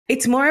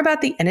It's more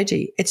about the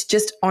energy. It's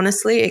just,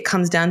 honestly, it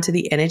comes down to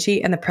the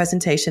energy and the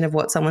presentation of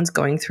what someone's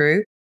going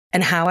through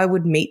and how I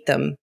would meet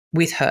them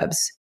with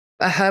herbs.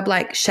 A herb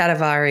like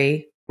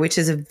shatavari, which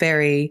is a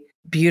very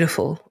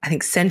beautiful, I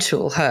think,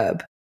 sensual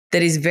herb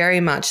that is very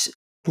much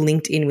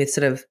linked in with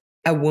sort of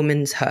a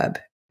woman's herb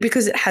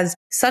because it has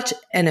such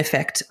an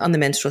effect on the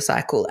menstrual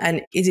cycle.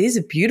 And it is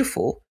a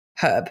beautiful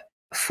herb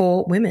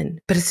for women,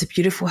 but it's a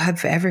beautiful herb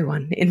for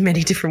everyone in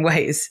many different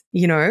ways,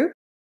 you know?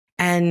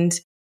 And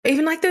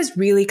even like those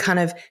really kind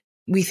of,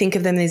 we think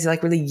of them as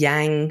like really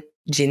yang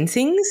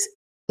ginsengs,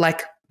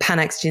 like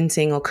Panax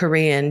ginseng or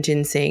Korean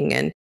ginseng.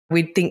 And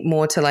we'd think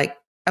more to like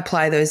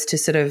apply those to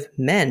sort of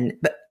men.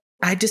 But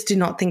I just do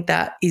not think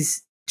that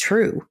is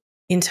true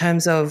in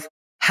terms of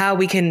how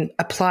we can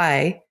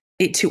apply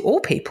it to all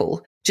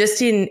people.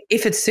 Just in,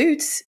 if it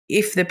suits,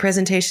 if the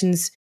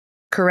presentation's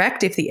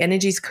correct, if the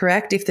energy's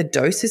correct, if the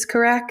dose is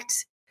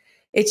correct.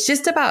 It's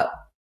just about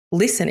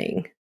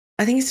listening.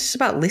 I think it's just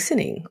about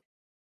listening.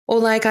 Or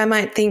like I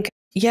might think,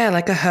 yeah,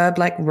 like a herb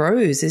like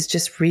rose is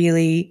just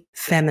really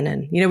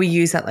feminine. You know, we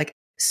use that like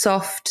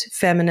soft,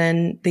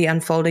 feminine, the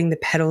unfolding, the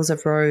petals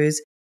of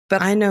rose.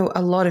 But I know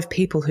a lot of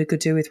people who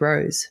could do with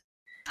rose.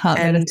 Heart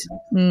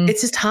medicine.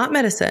 It's just heart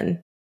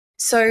medicine.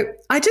 So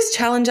I just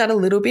challenge that a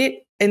little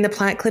bit in the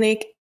plant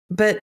clinic,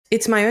 but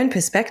it's my own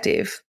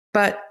perspective.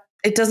 But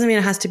it doesn't mean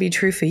it has to be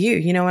true for you,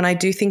 you know, and I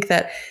do think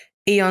that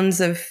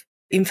eons of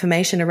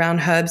information around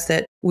herbs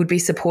that would be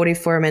supportive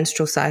for a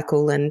menstrual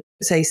cycle and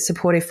say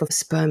supportive for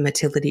sperm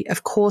motility.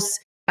 Of course,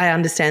 I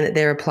understand that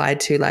they're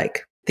applied to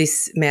like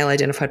this male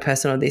identified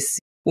person or this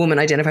woman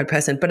identified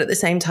person. But at the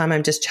same time,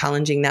 I'm just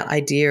challenging that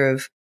idea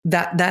of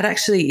that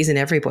actually isn't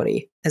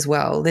everybody as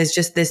well.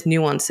 There's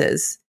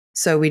nuances.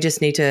 So we just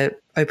need to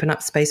open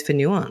up space for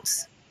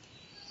nuance.